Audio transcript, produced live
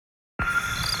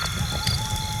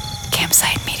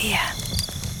Campside Media.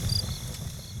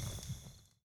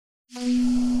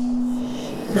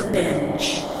 The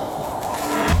Binge.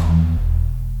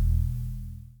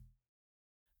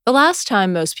 The last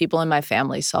time most people in my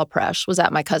family saw Presh was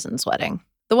at my cousin's wedding,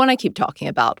 the one I keep talking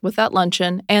about, with that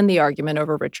luncheon and the argument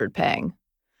over Richard paying.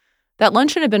 That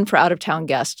luncheon had been for out-of-town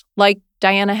guests, like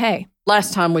Diana Hay.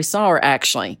 Last time we saw her,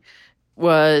 actually,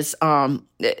 was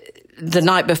the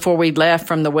night before we left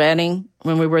from the wedding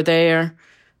when we were there,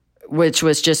 which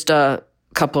was just a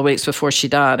couple of weeks before she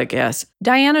died, I guess.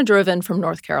 Diana drove in from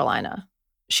North Carolina.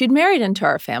 She'd married into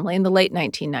our family in the late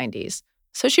 1990s,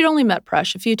 so she'd only met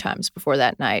Presh a few times before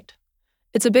that night.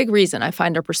 It's a big reason I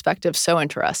find her perspective so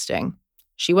interesting.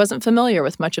 She wasn't familiar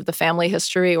with much of the family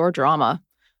history or drama,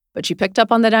 but she picked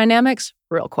up on the dynamics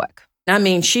real quick. I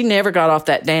mean, she never got off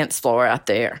that dance floor out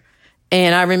there.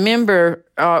 And I remember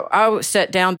I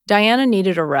sat down. Diana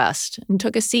needed a rest and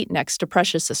took a seat next to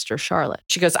Presh's sister, Charlotte.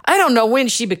 She goes, I don't know when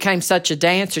she became such a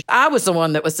dancer. I was the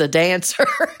one that was a dancer.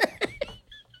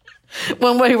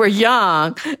 When we were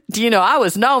young, I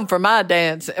was known for my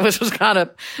dance, which was kind of,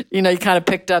 you kind of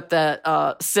picked up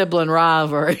that sibling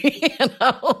rivalry,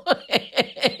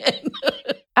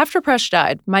 After Presh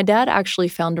died, my dad actually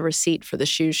found a receipt for the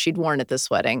shoes she'd worn at this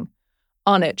wedding.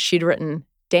 On it, she'd written,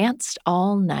 "Danced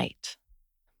all night."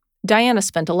 Diana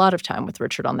spent a lot of time with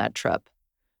Richard on that trip.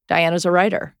 Diana's a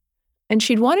writer, and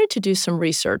she'd wanted to do some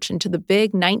research into the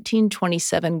big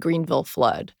 1927 Greenville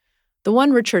flood, the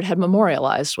one Richard had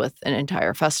memorialized with an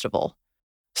entire festival.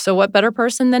 So what better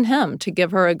person than him to give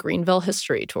her a Greenville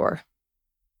history tour?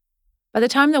 By the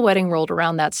time the wedding rolled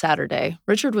around that Saturday,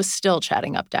 Richard was still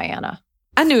chatting up Diana.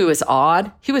 I knew it was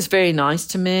odd. He was very nice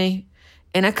to me.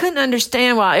 And I couldn't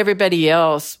understand why everybody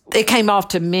else, it came off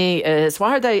to me as,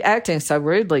 why are they acting so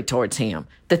rudely towards him?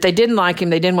 That they didn't like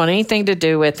him. They didn't want anything to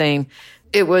do with him.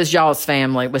 It was y'all's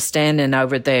family was standing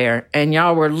over there, and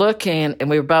y'all were looking, and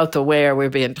we were both aware we were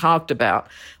being talked about.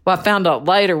 Well, I found out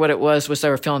later what it was they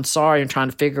were feeling sorry and trying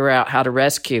to figure out how to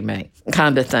rescue me,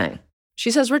 kind of thing.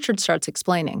 She says Richard starts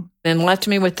explaining. And left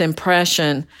me with the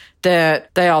impression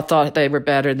that they all thought they were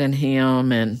better than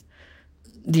him, and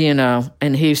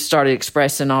and he started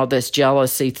expressing all this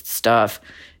jealousy stuff.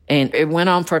 And it went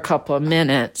on for a couple of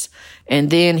minutes. And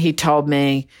then he told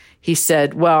me, he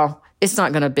said, well, it's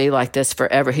not going to be like this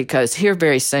forever. He goes, here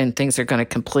very soon, things are going to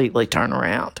completely turn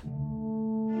around.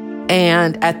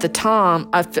 And at the time,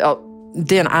 I felt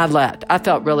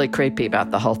really creepy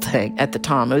about the whole thing at the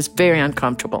time. It was very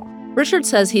uncomfortable. Richard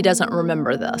says he doesn't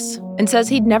remember this and says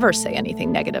he'd never say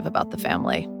anything negative about the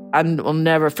family. I will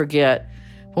never forget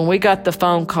when we got the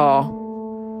phone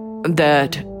call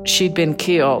that she'd been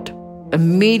killed.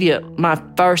 My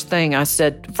first thing I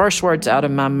said, first words out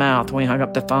of my mouth when we hung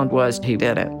up the phone was, he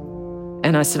did it.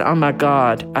 And I said, oh my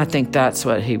God, I think that's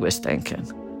what he was thinking.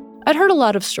 I'd heard a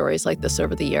lot of stories like this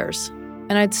over the years,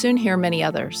 and I'd soon hear many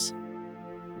others.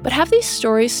 But have these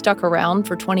stories stuck around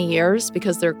for 20 years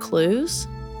because they're clues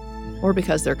or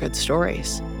because they're good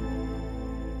stories?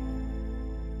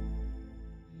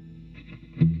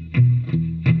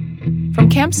 From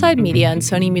Campside Media and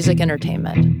Sony Music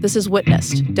Entertainment, this is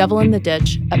Witnessed, Devil in the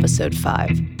Ditch, Episode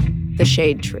 5, The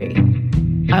Shade Tree.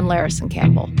 I'm Larison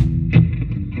Campbell.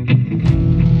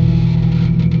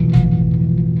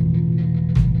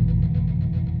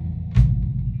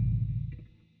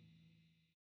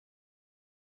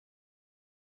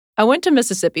 I went to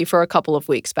Mississippi for a couple of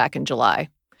weeks back in July.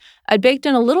 I'd baked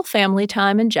in a little family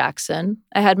time in Jackson.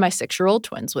 I had my 6-year-old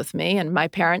twins with me, and my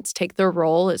parents take their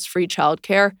role as free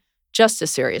childcare just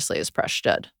as seriously as Presh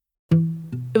did.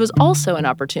 It was also an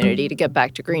opportunity to get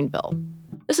back to Greenville.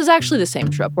 This is actually the same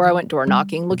trip where I went door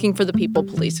knocking, looking for the people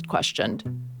police had questioned.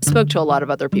 I spoke to a lot of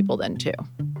other people then, too.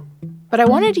 But I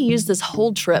wanted to use this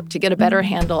whole trip to get a better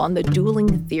handle on the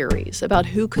dueling theories about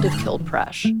who could have killed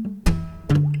Presh.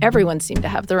 Everyone seemed to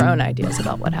have their own ideas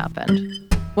about what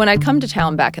happened. When I'd come to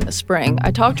town back in the spring,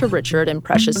 I talked to Richard and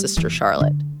Presh's sister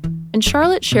Charlotte. And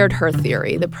Charlotte shared her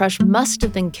theory that Presh must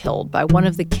have been killed by one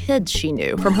of the kids she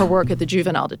knew from her work at the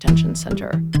Juvenile Detention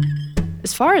Center.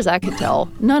 As far as I could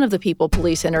tell, none of the people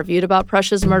police interviewed about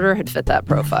Presh's murder had fit that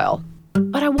profile.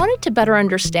 But I wanted to better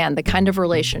understand the kind of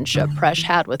relationship Presh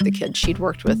had with the kids she'd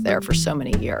worked with there for so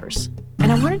many years.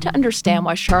 And I wanted to understand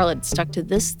why Charlotte stuck to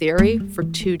this theory for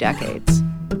 2 decades.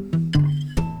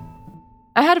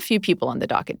 I had a few people on the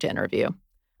docket to interview.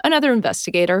 Another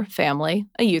investigator, family,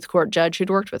 a youth court judge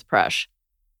who'd worked with Presh,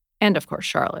 and of course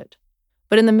Charlotte.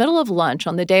 But in the middle of lunch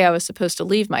on the day I was supposed to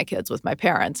leave my kids with my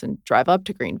parents and drive up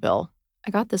to Greenville,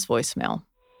 I got this voicemail.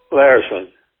 Larison,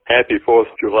 happy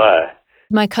 4th of July.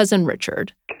 My cousin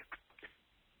Richard.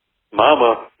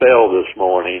 Mama fell this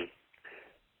morning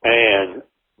and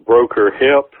broke broke her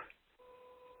hip.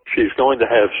 She's going to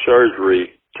have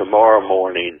surgery tomorrow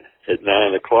morning at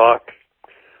 9 o'clock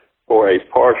for a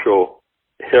partial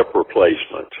hip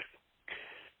replacement.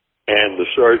 And the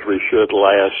surgery should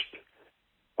last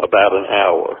about an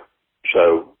hour.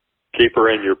 So keep her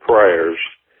in your prayers.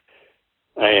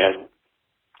 And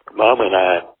Mom and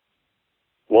I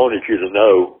wanted you to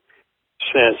know,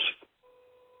 since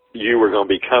you were going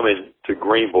to be coming to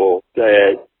Greenville,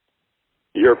 that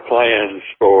your plans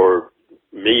for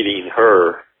meeting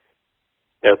her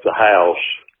at the house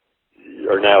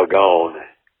are now gone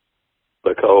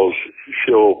because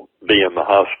she'll be in the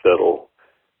hospital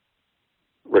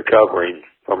recovering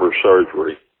from her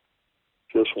surgery.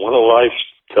 Just one of life's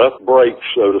tough breaks,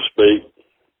 so to speak.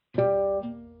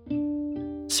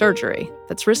 Surgery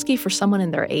that's risky for someone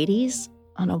in their 80s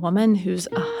on a woman who's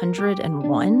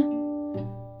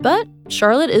 101. But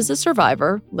Charlotte is a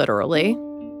survivor, literally.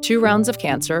 2 rounds of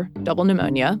cancer, double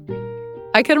pneumonia.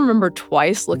 I can remember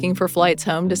twice looking for flights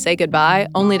home to say goodbye,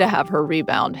 only to have her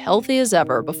rebound healthy as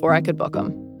ever before I could book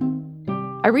them.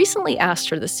 I recently asked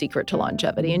her the secret to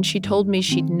longevity, and she told me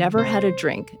she'd never had a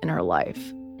drink in her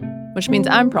life, which means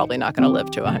I'm probably not going to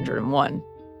live to 101.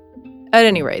 At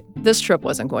any rate, this trip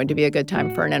wasn't going to be a good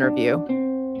time for an interview,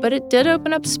 but it did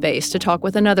open up space to talk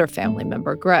with another family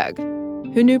member, Greg,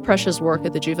 who knew Precious' work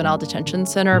at the Juvenile Detention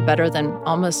Center better than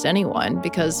almost anyone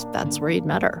because that's where he'd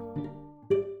met her.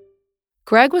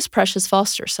 Greg was Precious'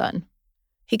 foster son.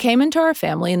 He came into our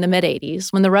family in the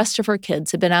mid-'80s when the rest of her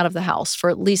kids had been out of the house for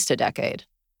at least a decade.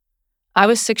 I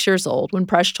was 6 years old when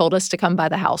Presh told us to come by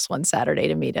the house one Saturday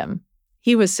to meet him.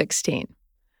 He was 16.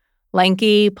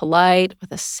 Lanky, polite,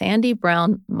 with a sandy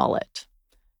brown mullet.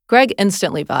 Greg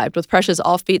instantly vibed with Precious'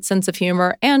 offbeat sense of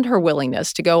humor and her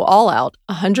willingness to go all out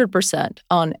 100%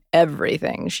 on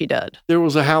everything she did. There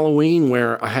was a Halloween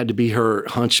where I had to be her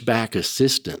hunchback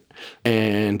assistant,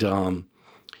 and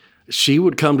she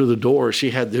would come to the door.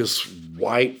 She had this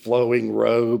white flowing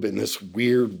robe and this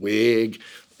weird wig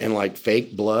and like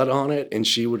fake blood on it, and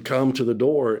she would come to the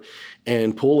door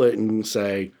and pull it and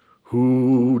say,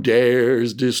 "Who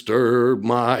dares disturb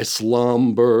my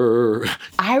slumber?"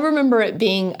 I remember it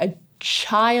being a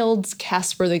child's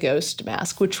Casper the Ghost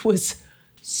mask, which was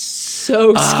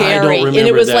so scary. And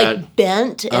it was that. Like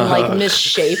bent and like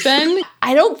misshapen.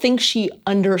 I don't think she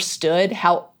understood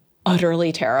how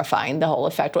utterly terrifying the whole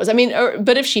effect was. I mean,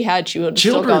 but if she had, she would have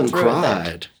still gone through cried.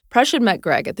 it. Presh had met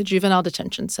Greg at the Juvenile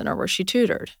Detention Center where she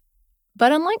tutored.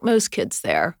 But unlike most kids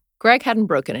there, Greg hadn't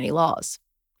broken any laws.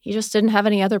 He just didn't have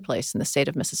any other place in the state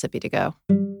of Mississippi to go.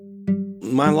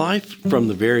 My life from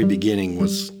the very beginning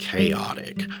was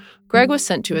chaotic. Greg was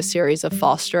sent to a series of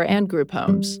foster and group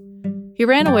homes. He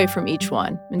ran away from each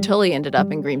one until he ended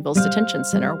up in Greenville's detention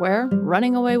center, where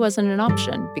running away wasn't an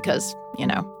option because,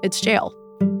 it's jail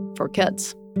for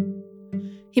kids.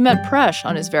 He met Presh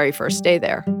on his very first day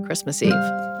there, Christmas Eve.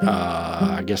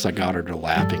 I guess I got her to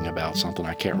laughing about something.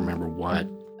 I can't remember what.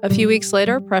 A few weeks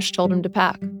later, Presh told him to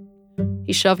pack.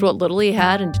 He shoved what little he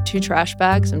had into 2 trash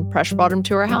bags, and Presh brought him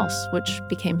to her house, which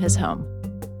became his home.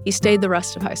 He stayed the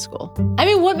rest of high school. I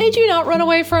mean, what made you not run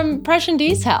away from Presh and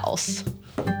Dee's house?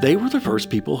 They were the first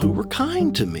people who were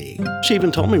kind to me. She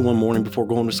even told me one morning before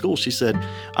going to school, she said,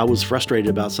 I was frustrated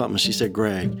about something. She said,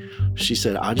 "Greg," she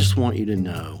said, "I just want you to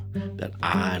know that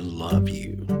I love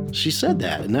you." She said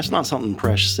that, and that's not something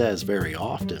Presh says very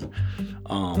often.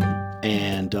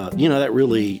 That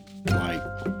really,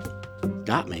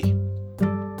 got me.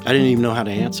 I didn't even know how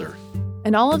to answer.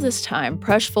 And all of this time,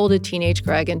 Presh folded teenage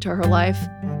Greg into her life,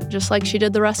 just like she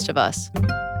did the rest of us.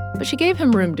 But she gave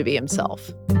him room to be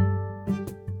himself.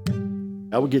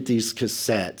 I would get these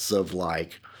cassettes of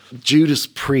Judas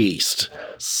Priest,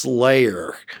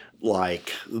 Slayer,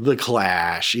 The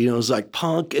Clash, it was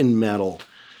punk and metal.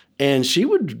 And she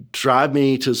would drive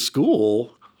me to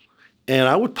school and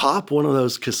I would pop one of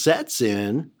those cassettes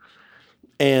in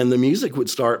and the music would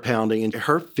start pounding and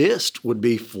her fist would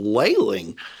be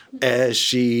flailing as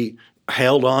she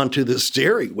held on to the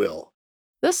steering wheel.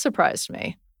 This surprised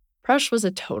me. Presh was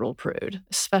a total prude,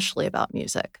 especially about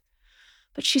music.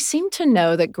 But she seemed to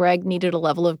know that Greg needed a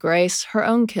level of grace her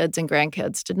own kids and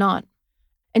grandkids did not.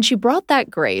 And she brought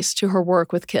that grace to her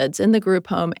work with kids in the group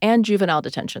home and juvenile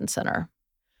detention center.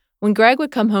 When Greg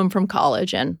would come home from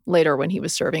college, and later when he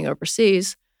was serving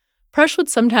overseas, Presh would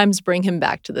sometimes bring him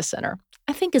back to the center,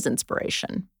 I think as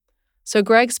inspiration. So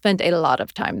Greg spent a lot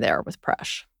of time there with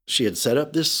Presh. She had set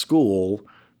up this school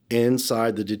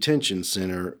inside the detention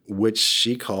center, which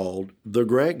she called the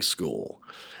Greg School.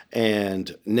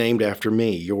 and named after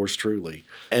me, yours truly.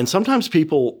 And sometimes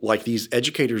people, like these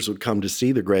educators, would come to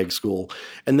see the Gregg School,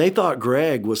 and they thought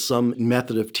Gregg was some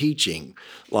method of teaching,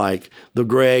 like the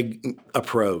Gregg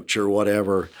approach or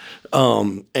whatever.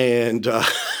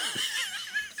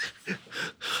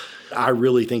 I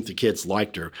really think the kids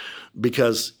liked her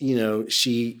because,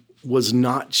 she was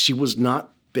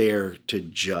not there to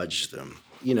judge them.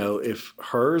 If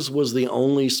hers was the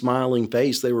only smiling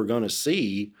face they were going to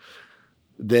see,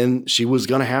 then she was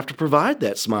going to have to provide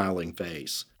that smiling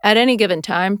face. At any given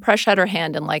time, Presh had her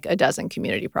hand in like a dozen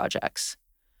community projects.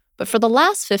 But for the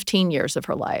last 15 years of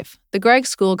her life, the Gregg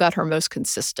School got her most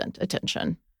consistent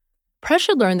attention. Presh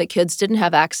had learned that kids didn't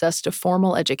have access to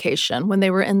formal education when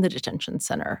they were in the detention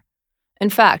center. In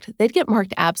fact, they'd get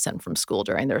marked absent from school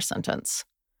during their sentence.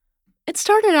 It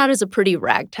started out as a pretty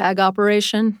ragtag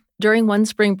operation. During one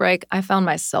spring break, I found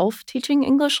myself teaching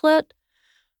English Lit.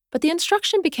 But the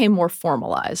instruction became more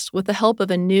formalized with the help of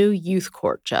a new youth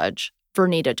court judge,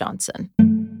 Vernita Johnson.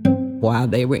 While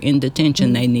they were in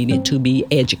detention, they needed to be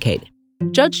educated.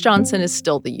 Judge Johnson is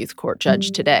still the youth court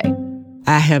judge today.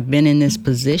 I have been in this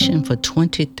position for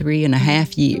 23 and a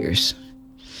half years.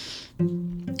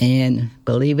 And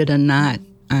believe it or not,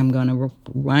 I'm going to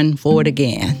run for it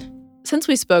again. Since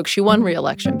we spoke, she won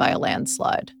re-election by a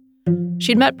landslide.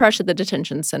 She'd met Presh at the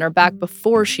detention center back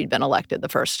before she'd been elected the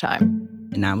first time.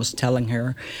 And I was telling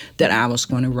her that I was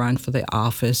going to run for the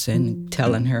office and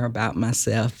telling her about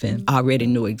myself. And I already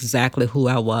knew exactly who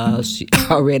I was. She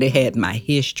already had my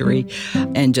history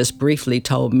and just briefly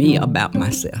told me about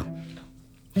myself.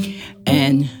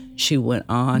 And she went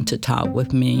on to talk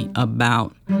with me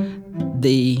about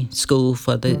the school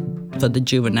for the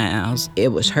juveniles. It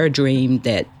was her dream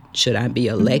that should I be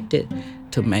elected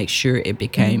to make sure it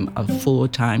became a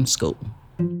full-time school.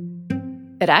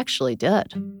 It actually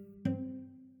did.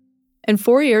 And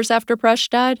 4 years after Presh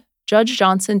died, Judge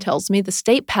Johnson tells me the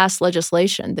state passed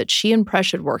legislation that she and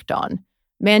Presh had worked on,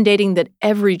 mandating that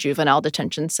every juvenile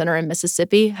detention center in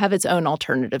Mississippi have its own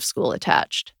alternative school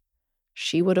attached.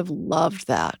 She would have loved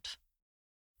that.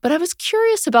 But I was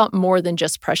curious about more than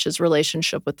just Presh's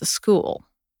relationship with the school.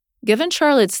 Given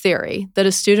Charlotte's theory that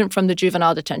a student from the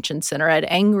juvenile detention center had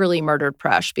angrily murdered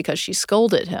Presh because she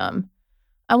scolded him,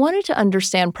 I wanted to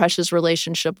understand Presh's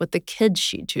relationship with the kids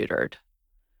she tutored.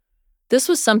 This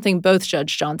was something both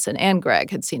Judge Johnson and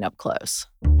Gregg had seen up close.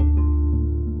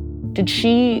 Did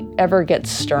she ever get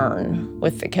stern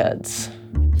with the kids?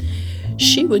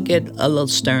 She would get a little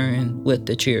stern with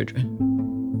the children,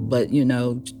 but,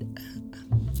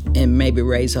 and maybe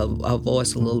raise her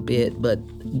voice a little bit, but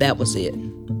that was it.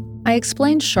 I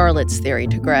explained Charlotte's theory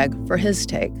to Gregg for his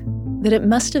take, that it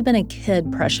must have been a kid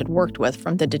Presh had worked with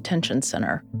from the detention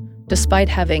center, despite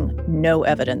having no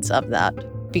evidence of that.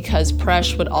 Because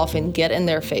Presh would often get in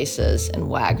their faces and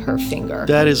wag her finger.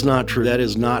 That is not true. That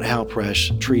is not how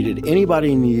Presh treated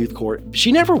anybody in the youth court.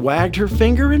 She never wagged her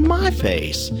finger in my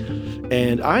face.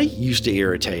 And I used to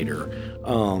irritate her.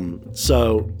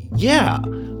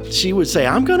 She would say,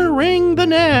 I'm going to wring the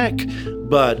neck.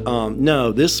 But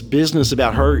no, this business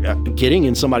about her getting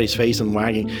in somebody's face and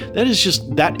wagging,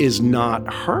 that is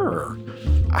not her.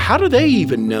 How do they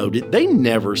even know? They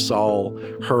never saw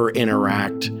her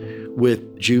interact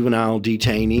with juvenile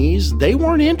detainees. They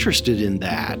weren't interested in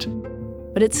that.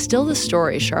 But it's still the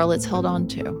story Charlotte's held on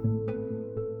to.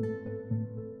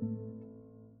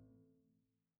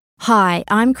 Hi,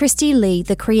 I'm Christy Lee,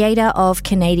 the creator of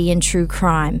Canadian True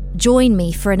Crime. Join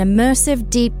me for an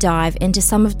immersive deep dive into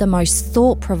some of the most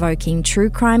thought-provoking true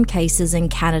crime cases in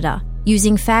Canada.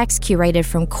 Using facts curated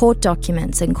from court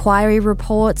documents, inquiry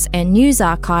reports, and news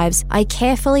archives, I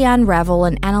carefully unravel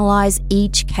and analyse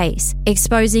each case,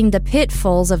 exposing the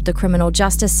pitfalls of the criminal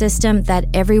justice system that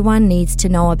everyone needs to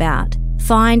know about.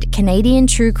 Find Canadian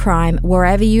True Crime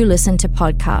wherever you listen to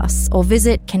podcasts or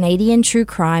visit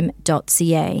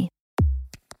canadiantruecrime.ca.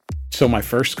 So my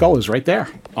first skull is right there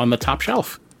on the top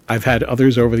shelf. I've had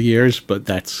others over the years, but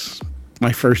that's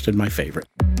my first and my favorite.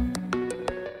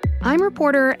 I'm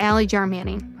reporter Allie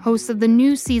Jarmani, host of the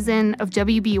new season of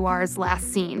WBUR's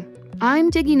Last Scene.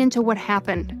 I'm digging into what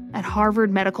happened at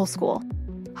Harvard Medical School,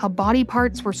 how body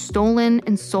parts were stolen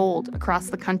and sold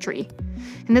across the country.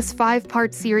 In this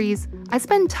 5-part series, I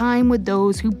spend time with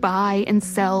those who buy and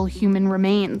sell human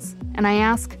remains, and I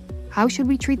ask, how should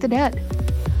we treat the dead?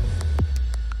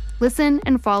 Listen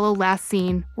and follow Last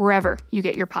Scene wherever you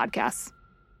get your podcasts.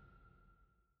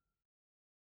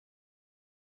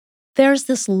 There's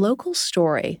this local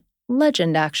story,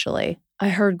 legend actually, I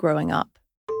heard growing up.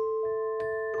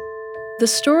 The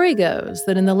story goes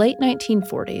that in the late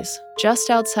 1940s, just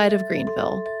outside of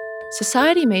Greenville,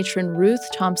 Society matron Ruth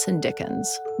Thompson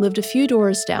Dickens lived a few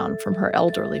doors down from her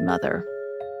elderly mother.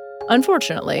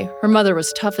 Unfortunately, her mother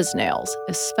was tough as nails,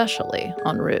 especially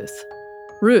on Ruth.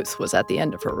 Ruth was at the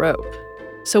end of her rope.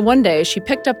 So one day, she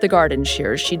picked up the garden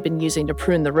shears she'd been using to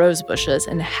prune the rose bushes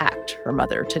and hacked her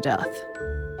mother to death.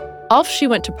 Off she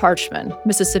went to Parchman,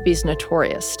 Mississippi's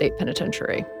notorious state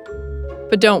penitentiary.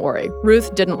 But don't worry,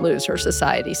 Ruth didn't lose her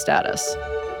society status.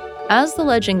 As the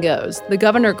legend goes, the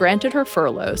governor granted her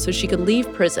furlough so she could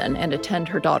leave prison and attend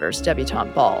her daughter's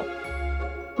debutante ball.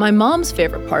 My mom's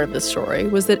favorite part of the story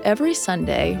was that every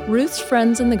Sunday, Ruth's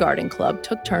friends in the garden club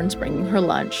took turns bringing her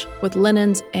lunch with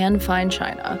linens and fine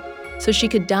china so she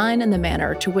could dine in the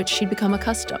manner to which she'd become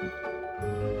accustomed.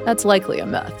 That's likely a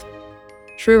myth.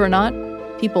 True or not,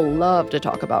 people love to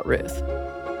talk about Ruth.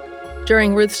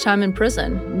 During Ruth's time in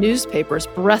prison, newspapers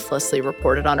breathlessly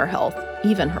reported on her health,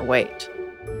 even her weight.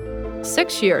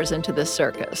 6 years into this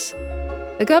circus,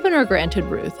 the governor granted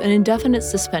Ruth an indefinite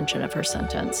suspension of her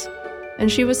sentence,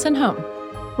 and she was sent home,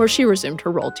 where she resumed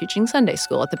her role teaching Sunday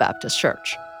school at the Baptist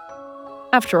church.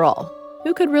 After all,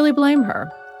 who could really blame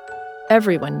her?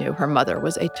 Everyone knew her mother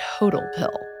was a total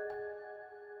pill.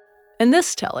 In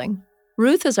this telling,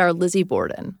 Ruth is our Lizzie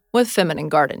Borden, with feminine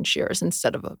garden shears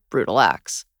instead of a brutal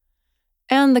axe.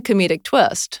 And the comedic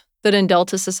twist that in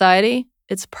Delta society,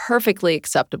 it's perfectly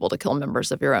acceptable to kill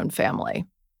members of your own family,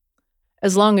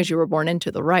 as long as you were born into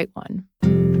the right one.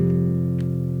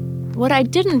 What I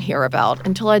didn't hear about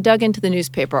until I dug into the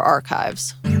newspaper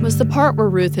archives was the part where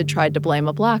Ruth had tried to blame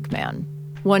a black man,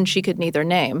 one she could neither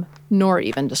name nor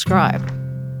even describe.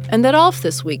 And that off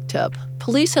this weak tip,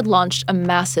 police had launched a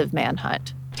massive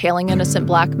manhunt, tailing innocent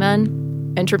black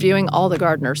men, interviewing all the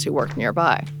gardeners who worked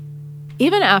nearby.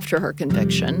 Even after her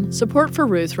conviction, support for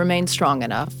Ruth remained strong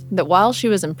enough that while she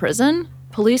was in prison,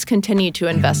 police continued to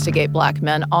investigate black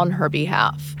men on her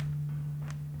behalf.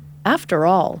 After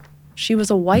all, she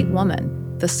was a white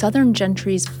woman, the Southern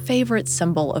gentry's favorite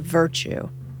symbol of virtue.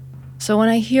 So when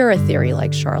I hear a theory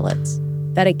like Charlotte's,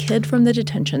 that a kid from the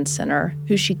detention center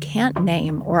who she can't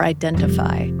name or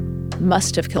identify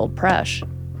must have killed Presh,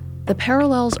 the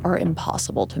parallels are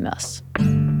impossible to miss.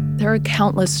 There are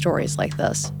countless stories like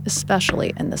this,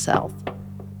 especially in the South.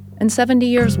 And 70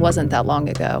 years wasn't that long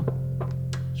ago.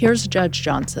 Here's Judge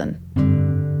Johnson.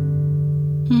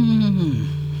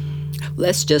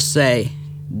 Let's just say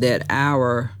that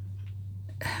our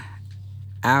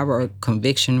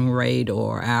conviction rate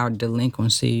or our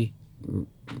delinquency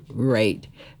rate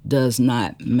does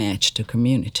not match the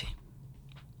community.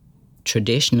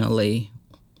 Traditionally,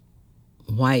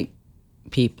 white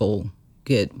people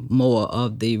get more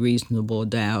of the reasonable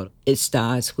doubt. It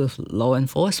starts with law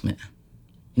enforcement.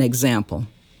 An example,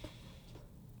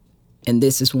 and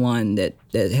this is one that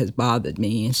has bothered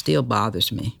me and still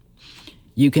bothers me.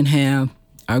 You can have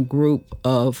a group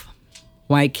of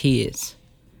white kids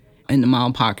in the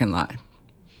mall parking lot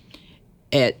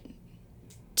at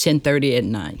 10:30 at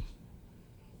night,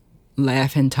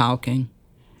 laughing, talking,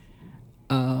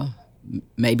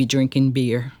 maybe drinking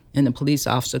beer. And the police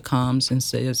officer comes and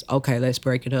says, okay, let's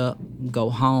break it up, go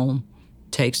home,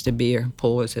 takes the beer,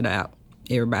 pours it out.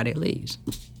 Everybody leaves.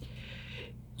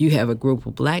 You have a group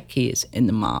of black kids in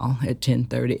the mall at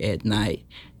 10:30 at night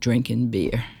drinking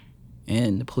beer,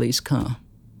 and the police come.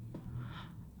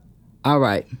 All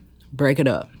right, break it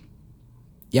up.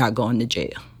 Y'all going to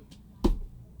jail.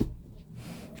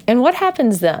 And what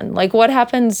happens then? Like, what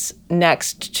happens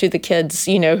next to the kids,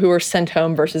 who are sent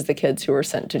home versus the kids who are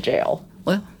sent to jail?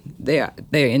 Well, they're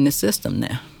in the system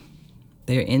now.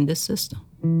 They're in the system.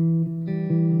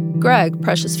 Greg,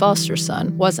 Precious Foster's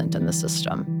son, wasn't in the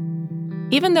system.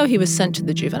 Even though he was sent to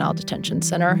the juvenile detention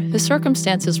center, his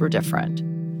circumstances were different.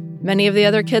 Many of the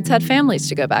other kids had families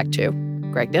to go back to.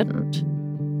 Greg didn't.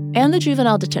 And the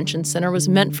juvenile detention center was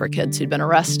meant for kids who'd been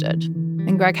arrested,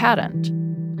 and Greg hadn't.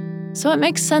 So it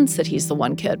makes sense that he's the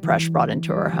one kid Presh brought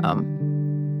into her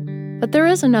home. But there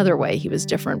is another way he was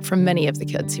different from many of the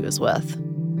kids he was with.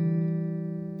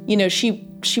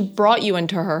 She brought you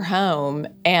into her home,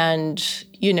 and,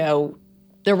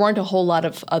 there weren't a whole lot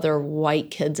of other white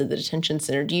kids at the detention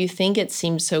center. Do you think it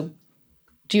seems so?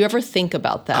 Do you ever think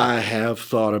about that? I have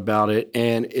thought about it,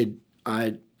 and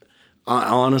I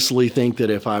honestly think that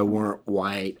if I weren't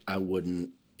white, I wouldn't.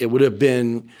 It would have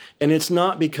been, and it's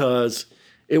not because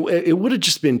it would have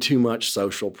just been too much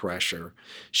social pressure.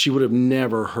 She would have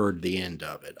never heard the end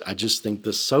of it. I just think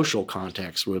the social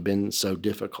context would have been so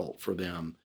difficult for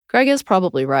them. Greg is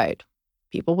probably right.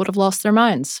 People would have lost their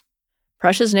minds.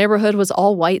 Presh's neighborhood was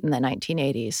all white in the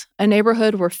 1980s, a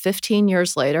neighborhood where 15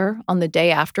 years later, on the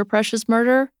day after Presh's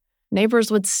murder,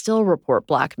 neighbors would still report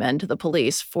black men to the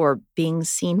police for being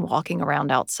seen walking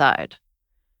around outside.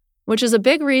 Which is a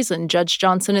big reason Judge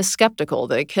Johnson is skeptical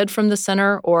that a kid from the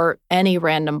center or any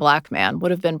random black man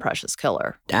would have been Precious'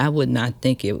 killer. I would not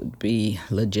think it would be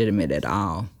legitimate at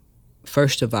all.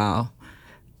 First of all,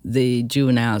 the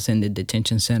juveniles in the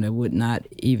detention center would not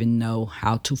even know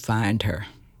how to find her.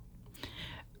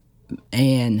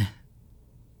 And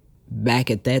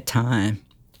back at that time,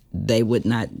 they would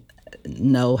not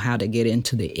know how to get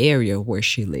into the area where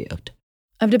she lived.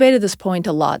 I've debated this point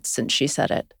a lot since she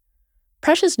said it.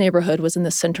 Precious' neighborhood was in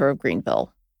the center of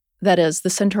Greenville. That is,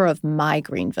 the center of my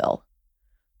Greenville.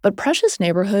 But Precious'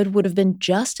 neighborhood would have been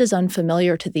just as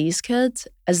unfamiliar to these kids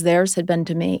as theirs had been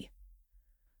to me.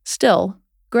 Still,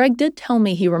 Greg did tell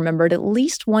me he remembered at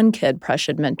least one kid Precious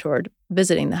had mentored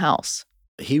visiting the house.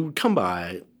 He would come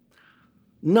by,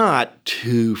 not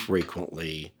too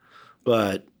frequently,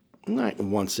 but like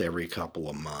once every couple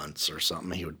of months or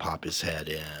something. He would pop his head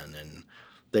in and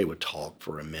they would talk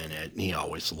for a minute, and he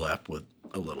always left with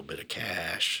a little bit of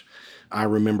cash. I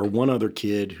remember one other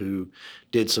kid who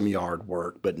did some yard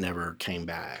work but never came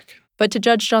back. But to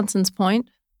Judge Johnson's point,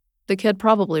 the kid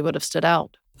probably would have stood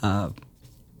out.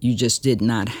 You just did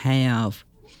not have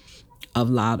a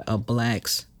lot of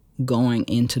blacks going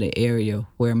into the area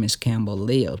where Miss Campbell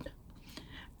lived.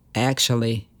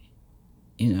 Actually,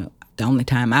 the only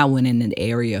time I went in the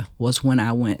area was when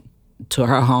I went to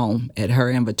her home at her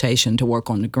invitation to work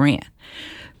on the grant.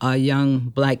 A young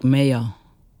black male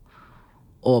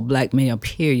or black male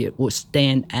period would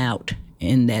stand out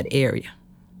in that area.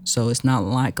 So it's not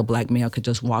like a black male could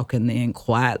just walk in there and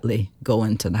quietly go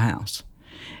into the house.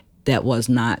 That was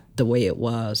not the way it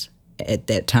was at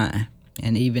that time.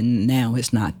 And even now,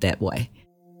 it's not that way.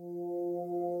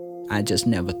 I just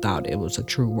never thought it was a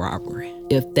true robbery.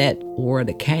 If that were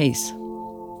the case,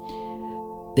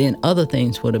 then other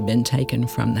things would have been taken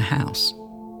from the house.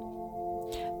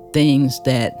 Things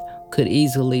that could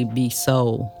easily be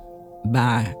sold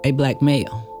by a black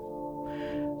male.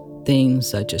 Things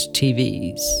such as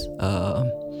TVs,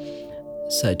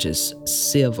 such as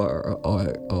silver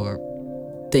or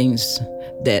things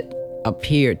that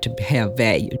appeared to have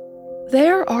value.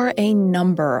 There are a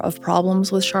number of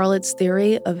problems with Charlotte's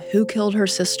theory of who killed her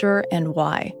sister and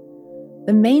why.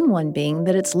 The main one being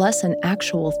that it's less an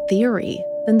actual theory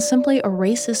than simply a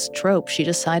racist trope she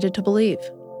decided to believe.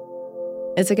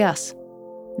 It's a guess,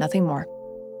 nothing more.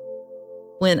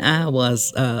 When I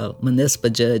was a municipal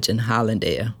judge in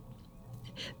Hollandale,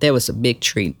 there was a big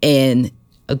tree, and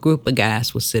a group of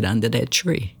guys would sit under that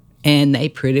tree. And they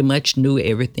pretty much knew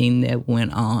everything that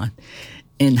went on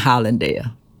in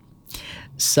Hollandale.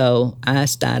 So I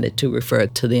started to refer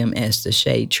to them as the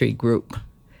Shade Tree Group.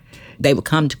 They would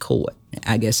come to court.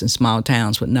 I guess in small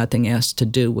towns with nothing else to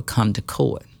do would come to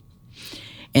court.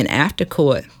 And after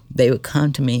court, they would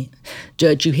come to me,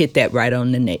 Judge, you hit that right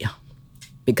on the nail,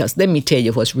 because let me tell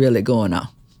you what's really going on.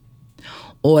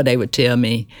 Or they would tell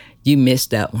me, you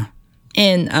missed that one.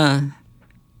 And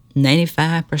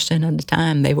 95% of the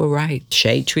time, they were right.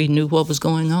 Shade Tree knew what was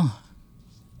going on.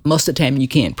 Most of the time, you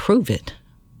can't prove it,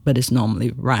 but it's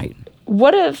normally right.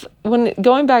 What if, when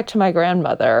going back to my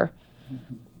grandmother,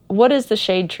 what is the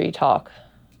Shade Tree talk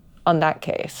on that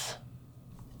case?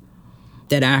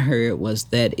 That I heard was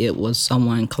that it was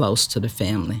someone close to the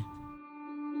family.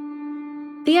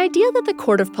 The idea that the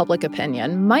court of public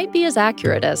opinion might be as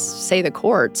accurate as, say, the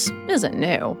courts isn't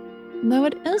new, though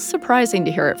it is surprising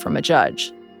to hear it from a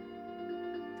judge.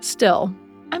 Still,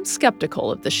 I'm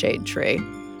skeptical of the Shade Tree,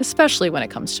 especially when it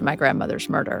comes to my grandmother's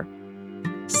murder.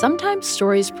 Sometimes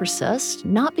stories persist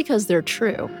not because they're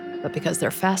true, but because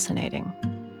they're fascinating.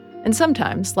 And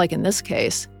sometimes, like in this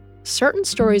case, certain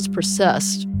stories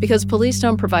persist because police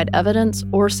don't provide evidence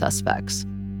or suspects.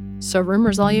 So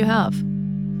rumor's all you have.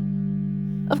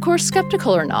 Of course,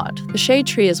 skeptical or not, the Shade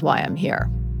Tree is why I'm here.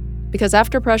 Because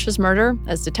after Precious' murder,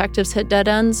 as detectives hit dead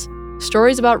ends,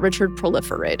 stories about Richard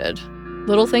proliferated.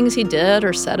 Little things he did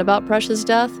or said about Precious'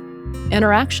 death,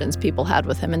 interactions people had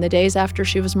with him in the days after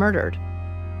she was murdered.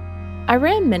 I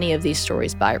ran many of these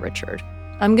stories by Richard.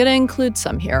 I'm going to include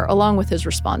some here, along with his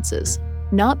responses,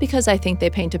 not because I think they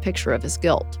paint a picture of his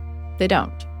guilt. They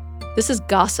don't. This is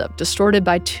gossip distorted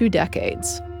by 2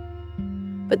 decades.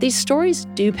 But these stories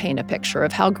do paint a picture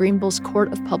of how Greenville's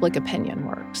court of public opinion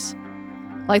works.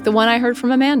 Like the one I heard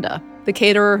from Amanda, the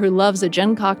caterer who loves a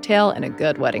gin cocktail and a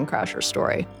good wedding crasher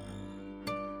story.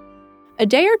 A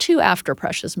day or 2 after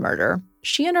Precious' murder,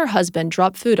 she and her husband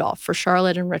dropped food off for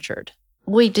Charlotte and Richard.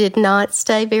 We did not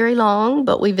stay very long,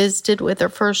 but we visited with her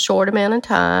for a short amount of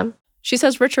time. She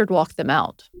says Richard walked them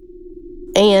out.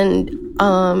 And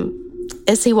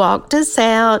as he walked us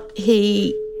out,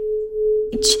 he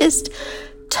just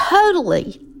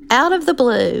totally out of the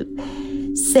blue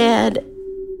said,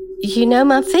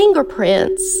 my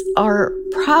fingerprints are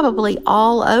probably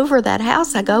all over that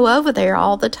house. I go over there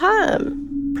all the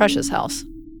time. Precious house.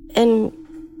 And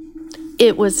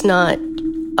it was not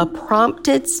a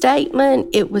prompted statement.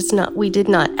 It was not, we did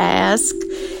not ask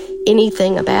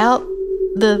anything about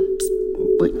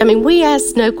we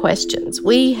asked no questions.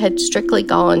 We had strictly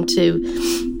gone to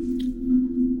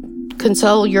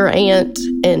console your aunt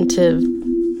and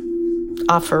to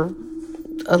offer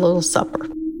a little supper.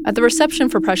 At the reception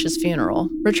for Presh's funeral,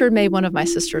 Richard made one of my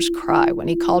sisters cry when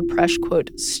he called Presh,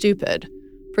 quote, stupid,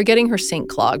 for getting her sink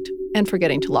clogged and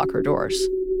forgetting to lock her doors.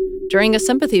 During a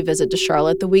sympathy visit to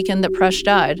Charlotte the weekend that Presh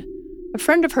died, a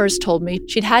friend of hers told me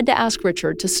she'd had to ask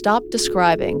Richard to stop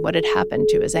describing what had happened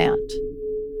to his aunt.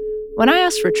 When I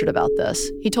asked Richard about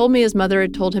this, he told me his mother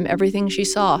had told him everything she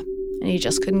saw, and he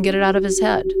just couldn't get it out of his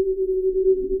head.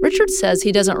 Richard says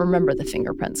he doesn't remember the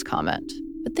fingerprints comment,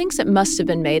 but thinks it must have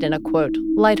been made in a, quote,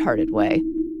 lighthearted way.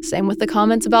 Same with the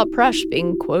comments about Presh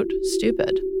being, quote,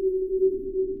 stupid.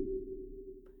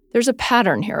 There's a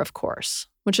pattern here, of course,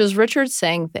 which is Richard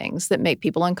saying things that make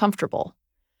people uncomfortable.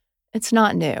 It's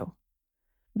not new.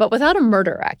 But without a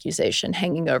murder accusation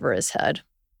hanging over his head,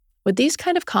 would these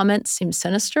kind of comments seem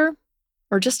sinister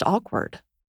or just awkward?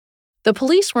 The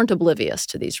police weren't oblivious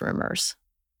to these rumors.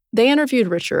 They interviewed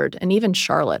Richard and even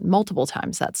Charlotte multiple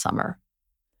times that summer.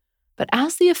 But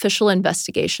as the official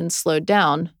investigation slowed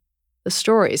down, the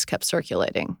stories kept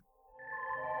circulating.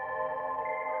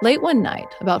 Late one night,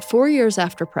 about 4 years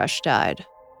after Presh died,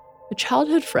 a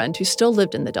childhood friend who still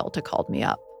lived in the Delta called me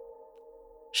up.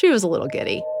 She was a little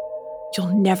giddy.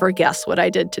 "You'll never guess what I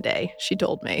did today," she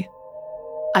told me.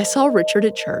 "I saw Richard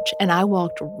at church, and I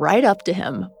walked right up to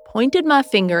him, pointed my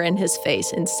finger in his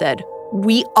face, and said,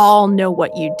 'We all know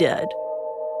what you did.'"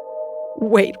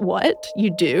 "Wait, what? You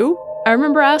do?" I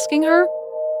remember asking her.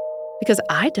 Because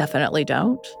I definitely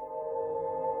don't.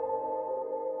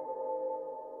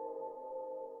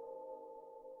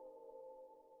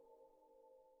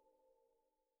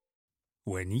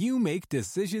 When you make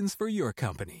decisions for your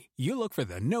company, you look for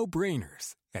the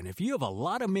no-brainers. And if you have a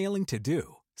lot of mailing to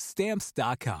do,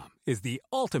 Stamps.com is the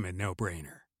ultimate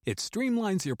no-brainer. It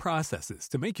streamlines your processes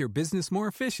to make your business more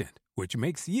efficient, which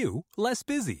makes you less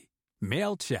busy.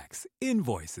 Mail checks,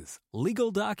 invoices,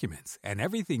 legal documents, and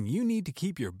everything you need to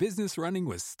keep your business running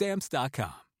with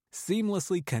Stamps.com.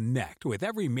 Seamlessly connect with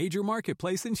every major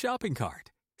marketplace and shopping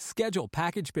cart. Schedule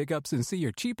package pickups and see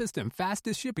your cheapest and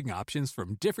fastest shipping options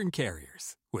from different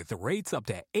carriers, with rates up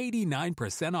to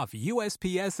 89% off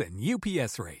USPS and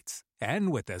UPS rates.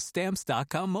 And with the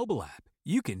Stamps.com mobile app,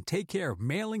 you can take care of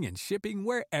mailing and shipping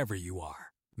wherever you are.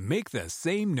 Make the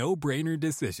same no-brainer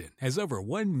decision as over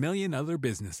 1 million other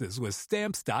businesses with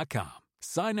Stamps.com.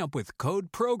 Sign up with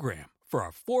code PROGRAM for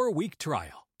a 4-week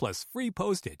trial, plus free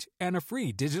postage and a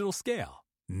free digital scale.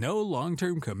 No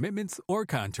long-term commitments or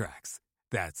contracts.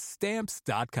 That's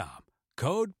Stamps.com.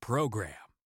 Code PROGRAM.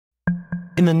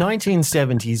 In the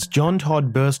 1970s, John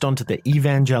Todd burst onto the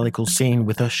evangelical scene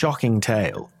with a shocking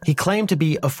tale. He claimed to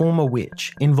be a former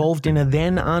witch involved in a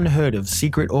then unheard-of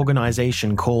secret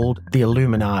organization called the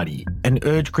Illuminati and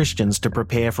urged Christians to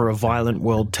prepare for a violent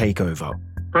world takeover.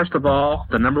 First of all,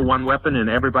 the number one weapon in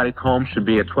everybody's home should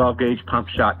be a 12-gauge pump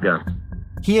shotgun.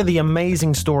 Hear the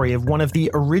amazing story of one of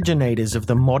the originators of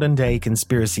the modern-day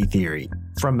conspiracy theory.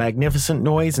 From Magnificent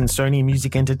Noise and Sony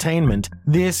Music Entertainment,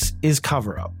 this is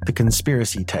Cover Up, the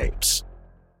Conspiracy Tapes.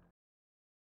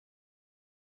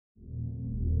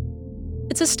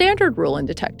 It's a standard rule in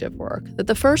detective work that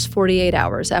the first 48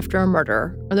 hours after a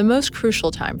murder are the most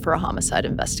crucial time for a homicide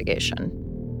investigation.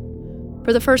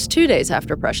 For the first 2 days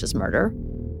after Presh's murder,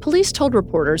 police told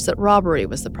reporters that robbery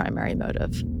was the primary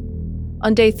motive.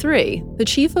 On day 3, the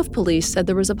chief of police said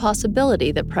there was a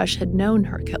possibility that Presh had known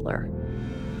her killer.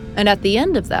 And at the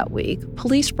end of that week,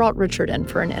 police brought Richard in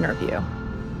for an interview.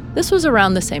 This was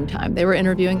around the same time they were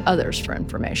interviewing others for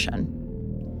information.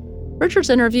 Richard's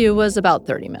interview was about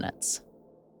 30 minutes.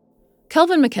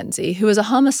 Kelvin McKenzie, who was a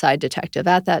homicide detective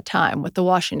at that time with the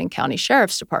Washington County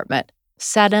Sheriff's Department,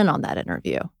 sat in on that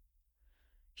interview.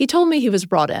 He told me he was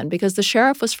brought in because the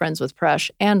sheriff was friends with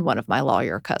Presh and one of my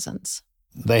lawyer cousins.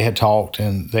 They had talked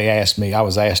and they asked me, I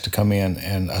was asked to come in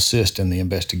and assist in the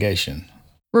investigation.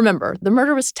 Remember, the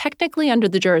murder was technically under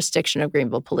the jurisdiction of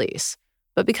Greenville police,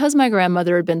 but because my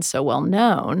grandmother had been so well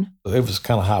known... It was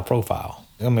kind of high profile.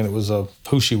 I mean, it was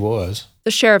who she was.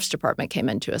 The sheriff's department came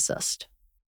in to assist.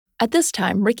 At this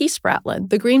time, Ricky Spratlin,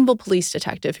 the Greenville police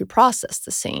detective who processed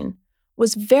the scene,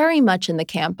 was very much in the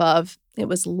camp of, it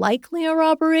was likely a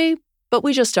robbery, but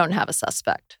we just don't have a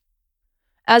suspect.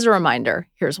 As a reminder,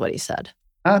 here's what he said.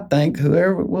 I think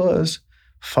whoever it was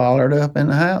followed her up in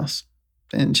the house.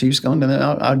 And she was going to,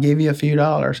 I'll give you a few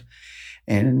dollars.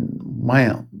 And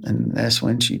wham. And that's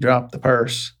when she dropped the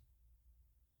purse.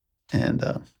 And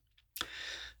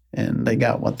they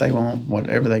got what they want,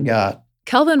 whatever they got.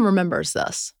 Kelvin remembers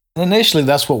this. Initially,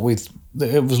 that's what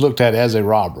it was looked at as a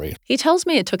robbery. He tells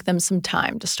me it took them some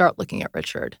time to start looking at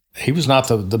Richard. He was not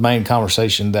the main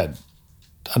conversation that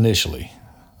initially.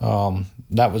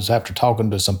 That was after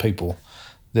talking to some people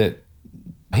that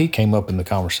he came up in the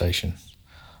conversation.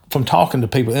 From talking to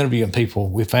people, interviewing people,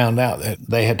 we found out that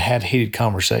they had had heated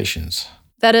conversations.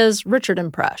 That is Richard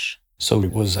and Presh. So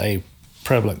it was a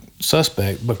prevalent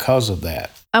suspect because of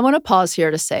that. I want to pause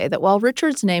here to say that while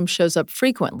Richard's name shows up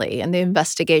frequently in the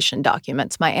investigation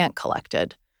documents my aunt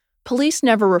collected, police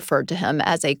never referred to him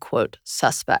as a, quote,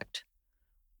 suspect.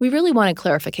 We really wanted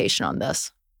clarification on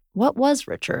this. What was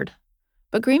Richard?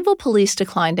 But Greenville police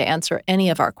declined to answer any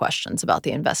of our questions about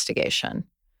the investigation.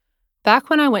 Back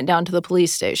when I went down to the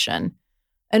police station,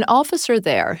 an officer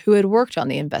there who had worked on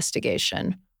the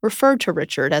investigation referred to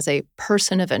Richard as a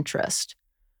person of interest,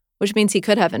 which means he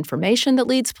could have information that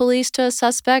leads police to a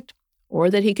suspect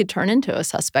or that he could turn into a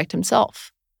suspect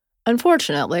himself.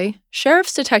 Unfortunately,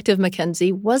 Sheriff's Detective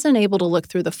McKenzie wasn't able to look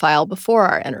through the file before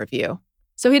our interview,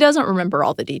 so he doesn't remember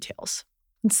all the details.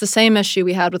 It's the same issue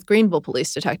we had with Greenville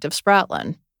Police Detective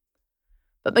Spratlin.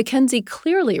 But McKenzie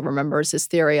clearly remembers his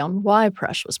theory on why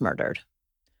Presh was murdered.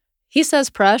 He says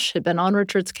Presh had been on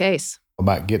Richard's case.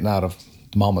 About getting out of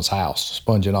Mama's house,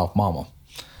 sponging off Mama.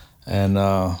 And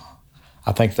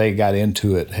I think they got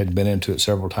into it, had been into it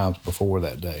several times before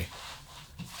that day.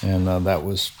 And that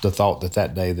was the thought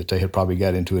that day that they had probably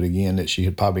got into it again, that she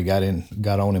had probably got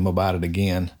on him about it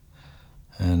again.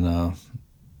 And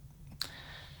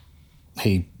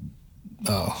he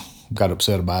got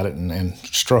upset about it and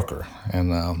struck her.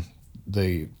 And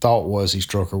the thought was he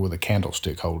struck her with a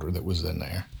candlestick holder that was in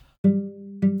there.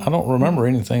 I don't remember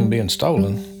anything being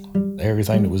stolen.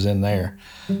 Everything that was in there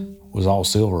was all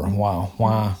silver.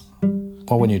 Why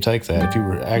wouldn't you take that? If you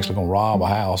were actually going to rob a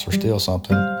house or steal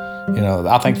something,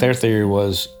 I think their theory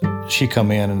was she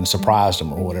come in and surprised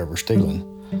them or whatever,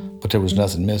 stealing, but there was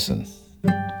nothing missing.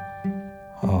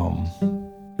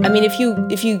 I mean,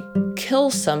 if you kill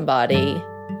somebody,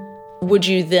 would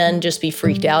you then just be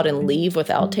freaked out and leave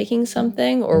without taking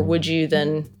something? Or would you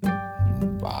then...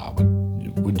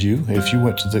 Would you? If you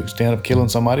went to the extent of killing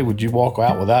somebody, would you walk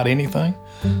out without anything?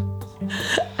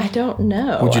 I don't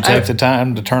know. Would you take the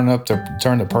time to turn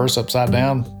the purse upside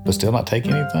down but still not take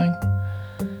anything?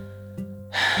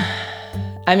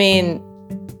 I mean,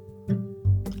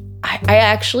 I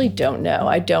actually don't know.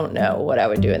 I don't know what I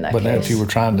would do in that case. But if you were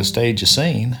trying to stage a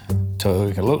scene to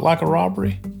make it look like a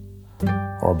robbery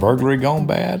or a burglary gone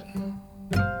bad,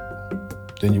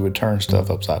 then you would turn stuff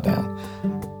upside down.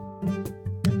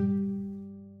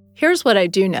 Here's what I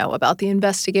do know about the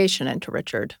investigation into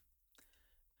Richard.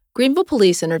 Greenville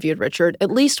police interviewed Richard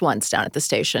at least once down at the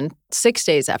station 6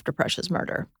 days after Presh's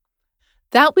murder.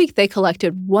 That week, they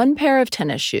collected one pair of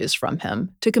tennis shoes from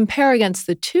him to compare against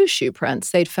the 2 shoe prints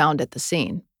they'd found at the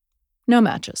scene. No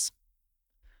matches.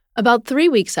 About 3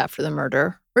 weeks after the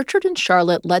murder, Richard and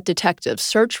Charlotte let detectives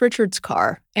search Richard's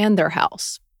car and their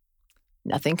house.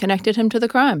 Nothing connected him to the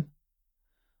crime.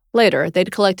 Later,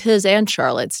 they'd collect his and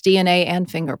Charlotte's DNA and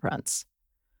fingerprints.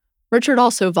 Richard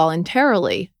also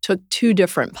voluntarily took 2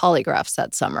 different polygraphs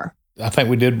that summer. I think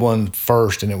we did one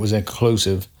first, and it was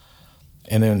inconclusive.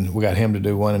 And then we got him to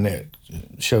do one, and it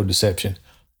showed deception.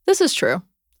 This is true.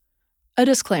 A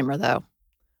disclaimer, though.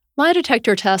 Lie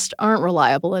detector tests aren't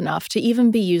reliable enough to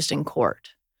even be used in court.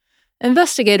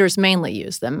 Investigators mainly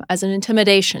use them as an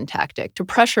intimidation tactic to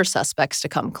pressure suspects to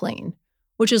come clean,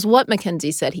 which is what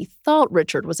McKenzie said he thought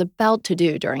Richard was about to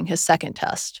do during his second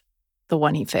test, the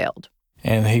one he failed.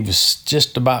 And he was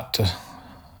just about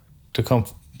to come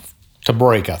to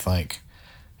break, I think,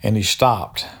 and he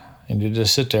stopped. And he'd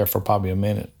just sit there for probably a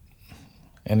minute.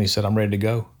 And he said, "I'm ready to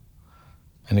go."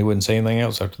 And he wouldn't say anything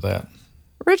else after that.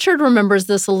 Richard remembers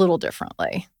this a little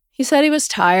differently. He said he was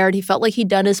tired, he felt like he'd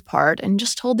done his part, and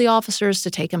just told the officers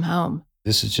to take him home.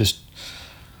 This is just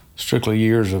strictly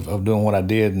years of doing what I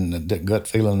did and that gut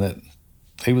feeling that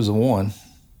he was the one.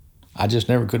 I just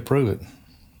never could prove it.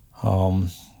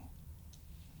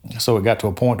 So it got to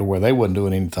a point to where they wasn't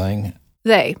doing anything.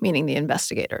 They, meaning the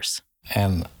investigators.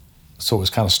 And so it was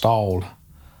kind of stalled.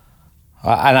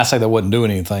 And I say they wasn't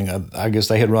doing anything. I guess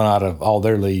they had run out of all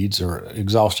their leads or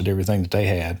exhausted everything that they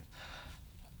had.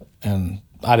 And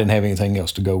I didn't have anything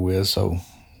else to go with, so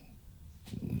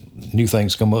new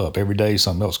things come up. Every day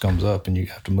something else comes up and you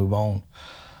have to move on.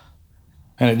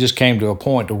 And it just came to a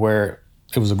point to where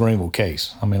It was a Greenville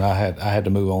case. I mean, I had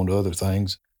to move on to other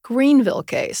things. Greenville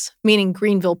case, meaning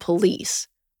Greenville police,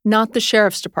 not the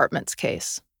sheriff's department's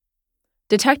case.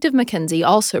 Detective Mackenzie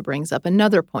also brings up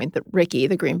another point that Ricky,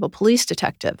 the Greenville police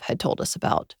detective, had told us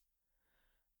about.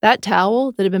 That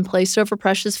towel that had been placed over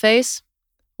Presh's face,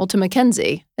 well, to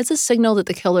Mackenzie, it's a signal that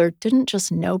the killer didn't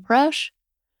just know Presh,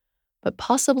 but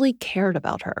possibly cared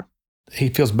about her. He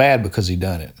feels bad because he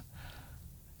done it.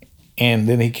 And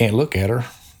then he can't look at her.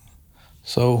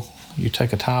 So you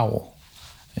take a towel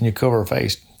and you cover her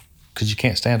face because you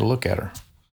can't stand to look at her.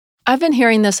 I've been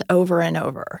hearing this over and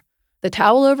over. The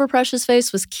towel over Presh's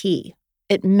face was key.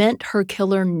 It meant her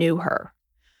killer knew her.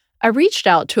 I reached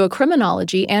out to a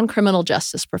criminology and criminal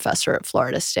justice professor at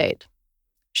Florida State.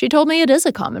 She told me it is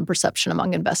a common perception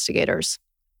among investigators,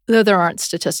 though there aren't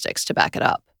statistics to back it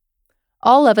up.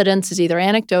 All evidence is either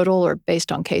anecdotal or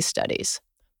based on case studies.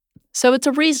 So it's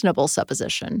a reasonable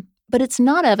supposition, but it's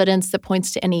not evidence that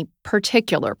points to any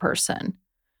particular person.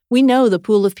 We know the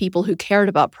pool of people who cared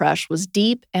about Presh was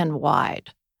deep and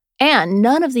wide. And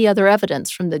none of the other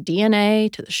evidence, from the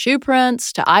DNA to the shoe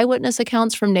prints to eyewitness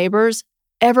accounts from neighbors,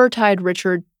 ever tied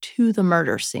Richard to the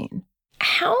murder scene.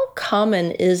 How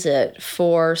common is it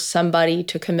for somebody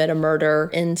to commit a murder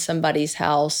in somebody's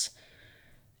house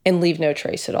and leave no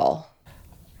trace at all?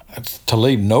 To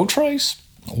leave no trace?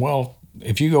 Well,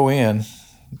 if you go in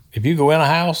a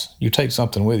house, you take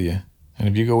something with you. And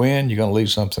if you go in, you're going to leave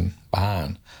something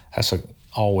behind. That's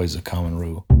always a common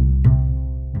rule.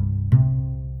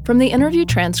 From the interview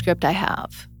transcript I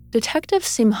have, detectives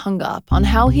seem hung up on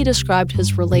how he described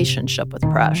his relationship with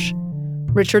Presh.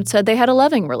 Richard said they had a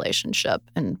loving relationship,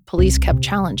 and police kept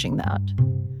challenging that.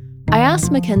 I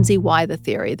asked Mackenzie why the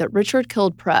theory that Richard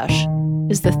killed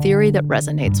Presh is the theory that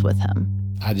resonates with him.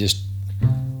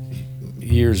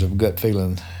 Years of gut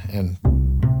feeling and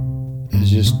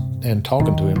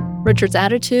talking to him. Richard's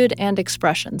attitude and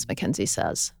expressions, Mackenzie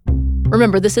says.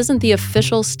 Remember, this isn't the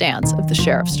official stance of the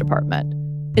sheriff's department.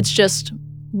 It's just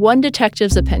one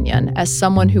detective's opinion as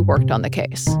someone who worked on the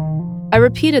case. I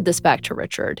repeated this back to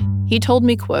Richard. He told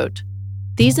me, quote,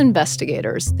 "These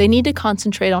investigators, they need to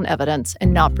concentrate on evidence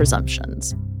and not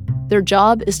presumptions. Their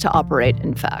job is to operate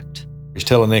in fact." He's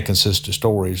telling inconsistent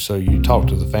stories, so you talk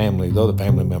to the other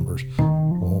family members.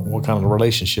 Well, what kind of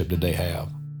relationship did they have?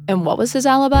 And what was his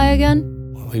alibi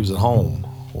again? Well, he was at home.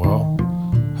 Well,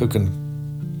 who can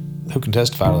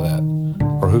testify to that?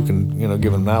 Or who can,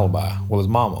 give him an alibi? Well, his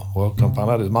mama. Well, come find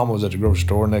out his mama was at the grocery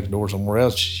store next door somewhere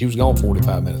else. She was gone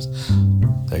 45 minutes.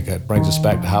 That brings us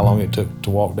back to how long it took to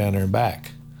walk down there and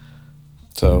back.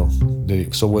 So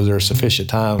was there sufficient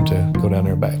time to go down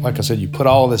there and back? Like I said, you put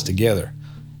all this together.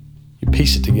 You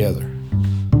piece it together.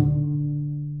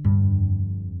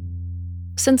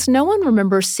 Since no one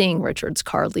remembers seeing Richard's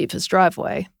car leave his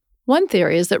driveway, one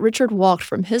theory is that Richard walked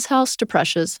from his house to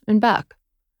Presh's and back.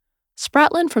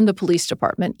 Spratlin from the police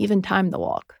department even timed the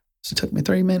walk. It took me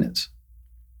 3 minutes.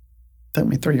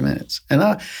 And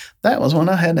that was when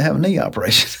I had to have a knee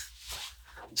operation.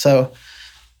 So,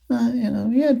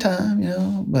 he had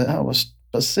time, but I was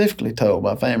specifically told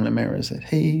by family members that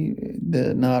he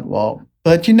did not walk.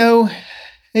 But,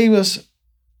 he was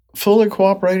fully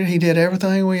cooperated. He did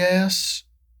everything we asked,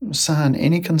 signed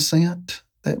any consent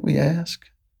that we asked.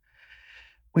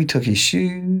 We took his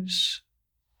shoes.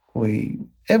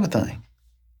 Everything.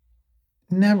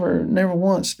 Never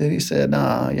once did he say,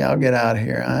 "Nah, y'all get out of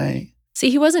here. I ain't." See,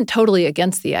 he wasn't totally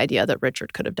against the idea that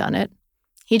Richard could have done it.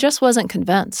 He just wasn't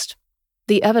convinced.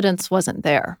 The evidence wasn't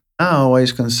there. I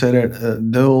always considered a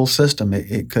dual system.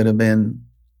 It could have been,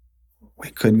 we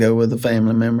could go with a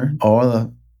family member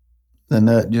or the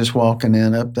nut just walking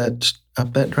in up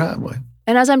that driveway.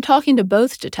 And as I'm talking to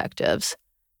both detectives,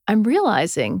 I'm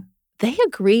realizing they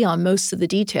agree on most of the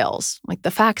details, like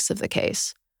the facts of the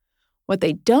case. What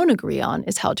they don't agree on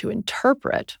is how to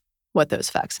interpret what those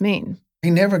facts mean.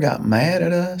 He never got mad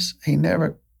at us. He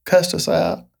never cussed us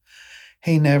out.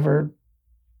 He never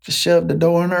just shoved the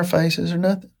door in our faces or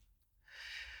nothing.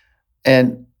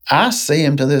 And I see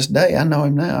him to this day. I know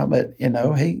him now, but,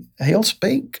 he'll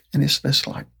speak. And it's just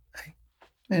like,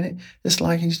 it's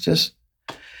like he's just,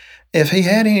 if he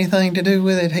had anything to do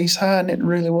with it, he's hiding it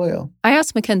really well. I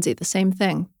asked Mackenzie the same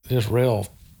thing. Just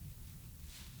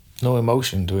no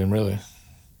emotion to him, really.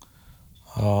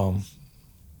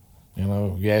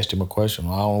 You asked him a question,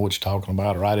 well, I don't know what you're talking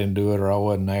about, or I didn't do it, or I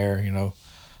wasn't there,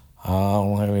 I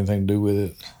don't have anything to do with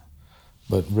it.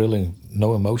 But really,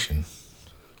 no emotion.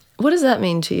 What does that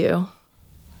mean to you?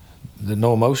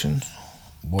 No emotion?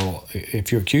 Well,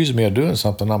 if you're accusing me of doing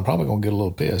something, I'm probably going to get a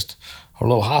little pissed or a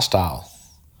little hostile,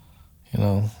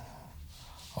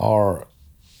 Or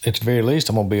at the very least,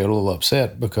 I'm going to be a little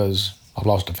upset because I've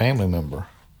lost a family member.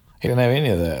 He didn't have any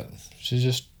of that. She's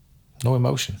just no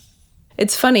emotion.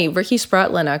 It's funny, Ricky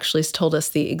Spratlin actually told us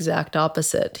the exact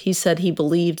opposite. He said he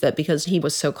believed that because he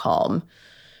was so calm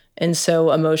and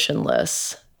so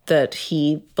emotionless, that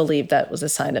he believed that was a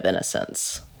sign of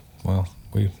innocence. Well,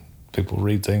 people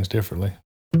read things differently.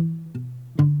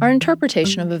 Our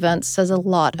interpretation of events says a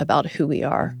lot about who we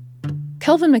are.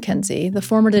 Kelvin McKenzie, the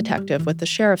former detective with the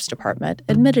Sheriff's Department,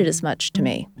 admitted as much to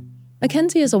me.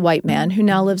 McKenzie is a white man who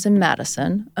now lives in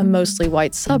Madison, a mostly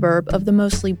white suburb of the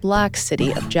mostly black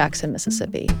city of Jackson,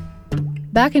 Mississippi.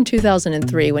 Back in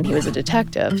 2003, when he was a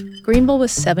detective, Greenville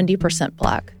was 70%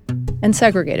 black and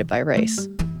segregated by race.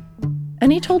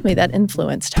 And he told me that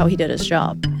influenced how he did his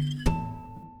job.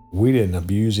 We didn't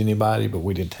abuse anybody, but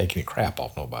we didn't take any crap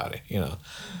off nobody,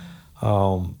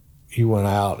 You went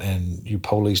out and you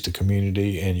policed the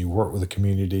community and you worked with the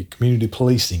community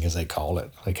policing, as they call it.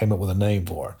 They came up with a name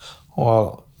for it.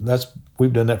 Well,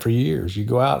 we've done that for years. You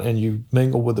go out and you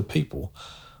mingle with the people,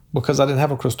 because I didn't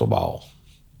have a crystal ball.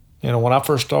 When I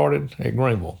first started at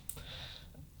Greenville,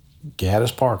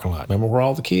 Gaddis parking lot. Remember where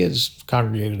all the kids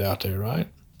congregated out there, right?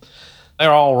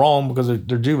 They're all wrong because they're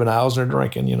juveniles and they're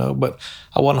drinking, but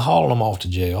I wasn't hauling them off to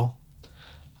jail.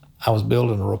 I was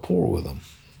building a rapport with them.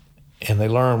 And they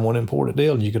learned one important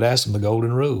deal, and you could ask them the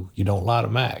golden rule. You don't lie to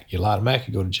Mac. You lie to Mac,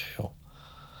 you go to jail.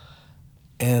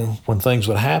 And when things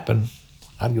would happen,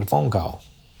 I'd get a phone call.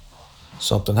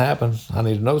 Something happened, I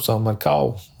need to know something, I'd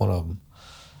call one of them.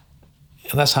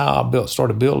 And that's how I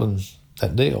started building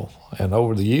that deal. And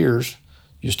over the years,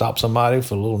 you stop somebody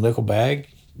for a little nickel bag,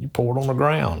 you pour it on the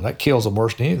ground. That kills them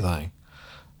worse than anything.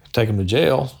 Take them to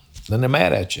jail, then they're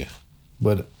mad at you.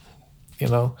 But, you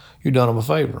done them a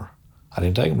favor. I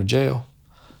didn't take them to jail.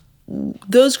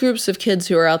 Those groups of kids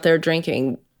who are out there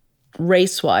drinking,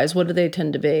 race-wise, what do they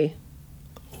tend to be?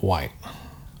 White.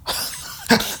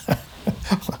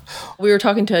 We were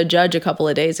talking to a judge a couple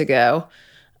of days ago,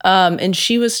 and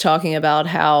she was talking about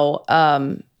how,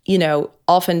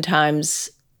 oftentimes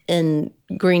in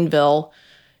Greenville,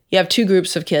 you have two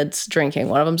groups of kids drinking.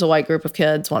 One of them's a white group of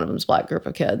kids, one of them's a black group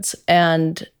of kids.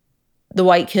 And the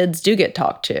white kids do get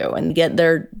talked to and get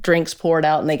their drinks poured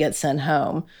out and they get sent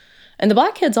home. And the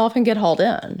black kids often get hauled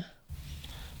in.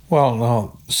 Well,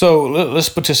 no. So let's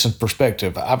put this in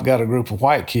perspective. I've got a group of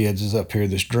white kids that's up here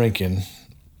that's drinking.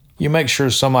 You make sure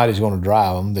somebody's going to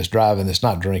drive them that's driving that's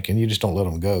not drinking. You just don't let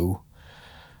them go.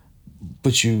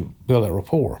 But you build that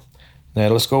rapport. Now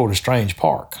let's go over to Strange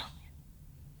Park.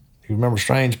 You remember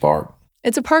Strange Park?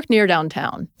 It's a park near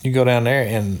downtown. You go down there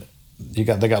and they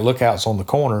got lookouts on the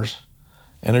corners,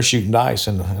 and they're shooting dice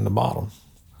in the bottom.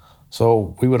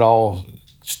 So we would all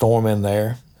storm in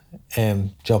there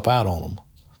and jump out on them.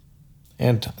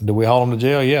 And do we haul them to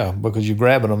jail? Yeah, because you're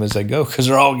grabbing them as they go, because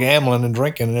they're all gambling and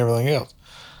drinking and everything else.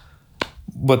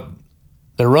 But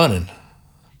they're running,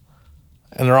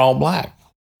 and they're all black.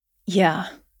 Yeah,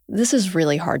 this is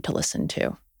really hard to listen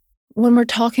to. When we're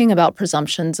talking about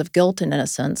presumptions of guilt and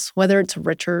innocence, whether it's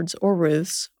Richard's or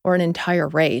Ruth's or an entire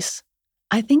race,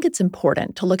 I think it's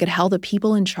important to look at how the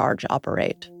people in charge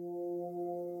operate.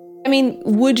 I mean,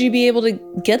 would you be able to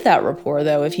get that rapport,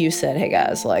 though, if you said, hey,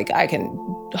 guys, I can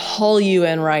haul you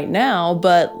in right now,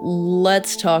 but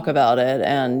let's talk about it,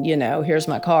 and, here's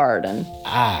my card. And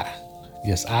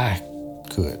Yes, I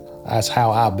could. That's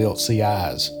how I built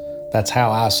CIs. That's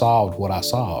how I solved what I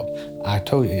solved. I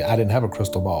told you, I didn't have a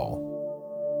crystal ball.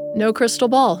 No crystal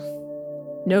ball.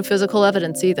 No physical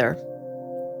evidence either.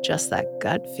 Just that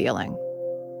gut feeling.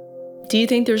 Do you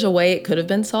think there's a way it could have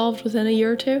been solved within a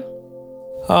year or two?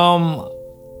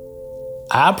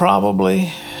 I probably,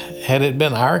 had it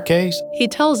been our case. He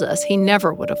tells us he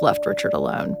never would have left Richard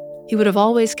alone. He would have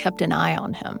always kept an eye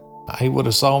on him. He would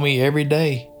have saw me every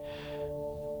day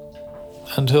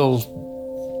until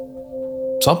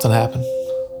something happened.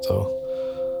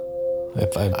 So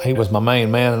if he was my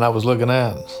main man and I was looking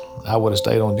at, I would have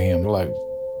stayed on to him, like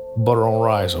butter on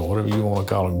rice or whatever you want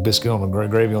to call it, biscuit on a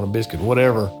gravy on a biscuit,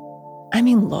 whatever. I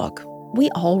mean, look, we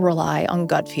all rely on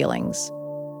gut feelings.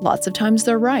 Lots of times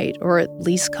they're right, or at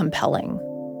least compelling.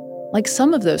 Like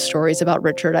some of those stories about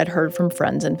Richard I'd heard from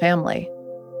friends and family.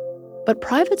 But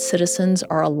private citizens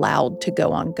are allowed to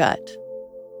go on gut.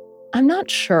 I'm not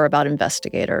sure about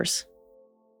investigators.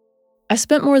 I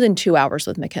spent more than 2 hours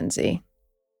with McKenzie.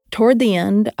 Toward the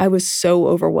end, I was so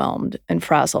overwhelmed and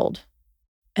frazzled.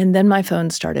 And then my phone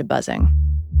started buzzing.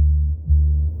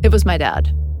 It was my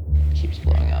dad. Keeps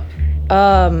blowing up.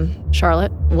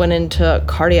 Charlotte went into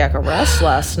cardiac arrest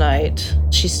last night.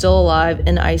 She's still alive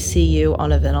in ICU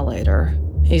on a ventilator.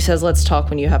 He says, let's talk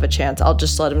when you have a chance. I'll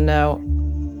just let him know.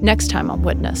 Next time on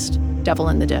Witnessed, Devil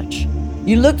in the Ditch.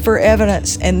 You look for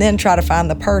evidence and then try to find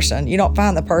the person. You don't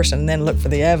find the person and then look for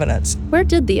the evidence. Where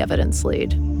did the evidence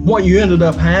lead? What you ended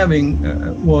up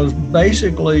having was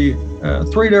basically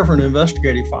 3 different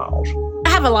investigative files. I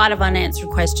have a lot of unanswered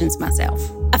questions myself.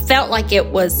 I felt like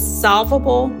it was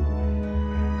solvable.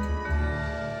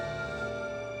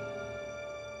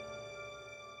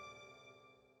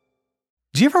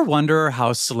 Do you ever wonder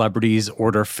how celebrities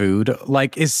order food?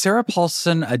 Like, is Sarah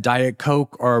Paulson a Diet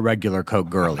Coke or a regular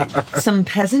Coke girlie? Some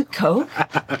peasant Coke?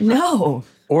 No.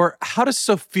 Or how does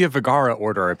Sofia Vergara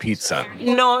order a pizza?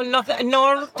 No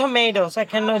tomatoes. I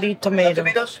cannot eat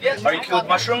tomatoes. Yes. Are you cool with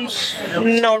mushrooms?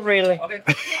 Not really.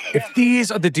 If these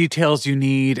are the details you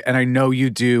need, and I know you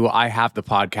do, I have the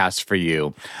podcast for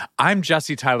you. I'm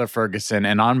Jesse Tyler Ferguson,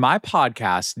 and on my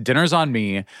podcast, Dinners on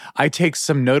Me, I take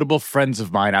some notable friends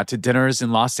of mine out to dinners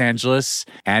in Los Angeles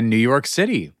and New York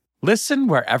City. Listen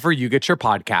wherever you get your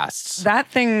podcasts. That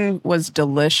thing was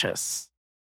delicious.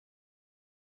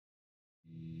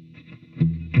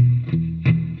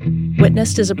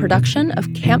 Witnessed is a production of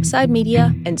Campside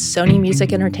Media and Sony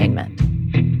Music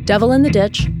Entertainment. Devil in the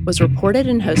Ditch was reported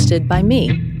and hosted by me,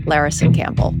 Larison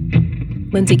Campbell.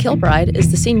 Lindsay Kilbride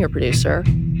is the senior producer,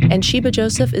 and Sheba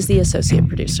Joseph is the associate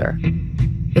producer.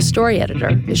 The story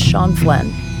editor is Sean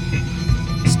Flynn.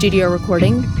 Studio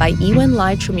recording by Ewan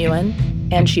Lai Tremuan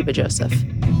and Sheba Joseph.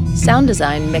 Sound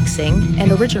design, mixing,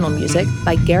 and original music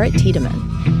by Garrett Tiedemann.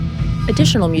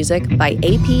 Additional music by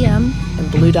APM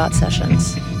and Blue Dot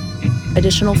Sessions.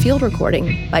 Additional field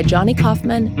recording by Johnny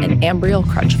Kaufman and Ambriel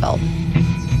Crutchfeld.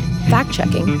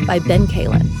 Fact-checking by Ben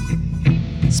Kalin.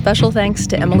 Special thanks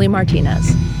to Emily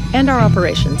Martinez and our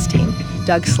operations team,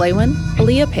 Doug Slaywin,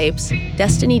 Aaliyah Papes,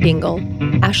 Destiny Dingle,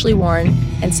 Ashley Warren,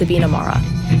 and Sabina Mara.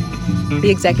 The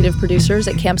executive producers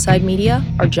at Campside Media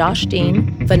are Josh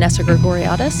Dean, Vanessa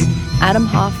Gregoriadis, Adam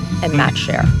Hoff, and Matt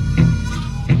Scher.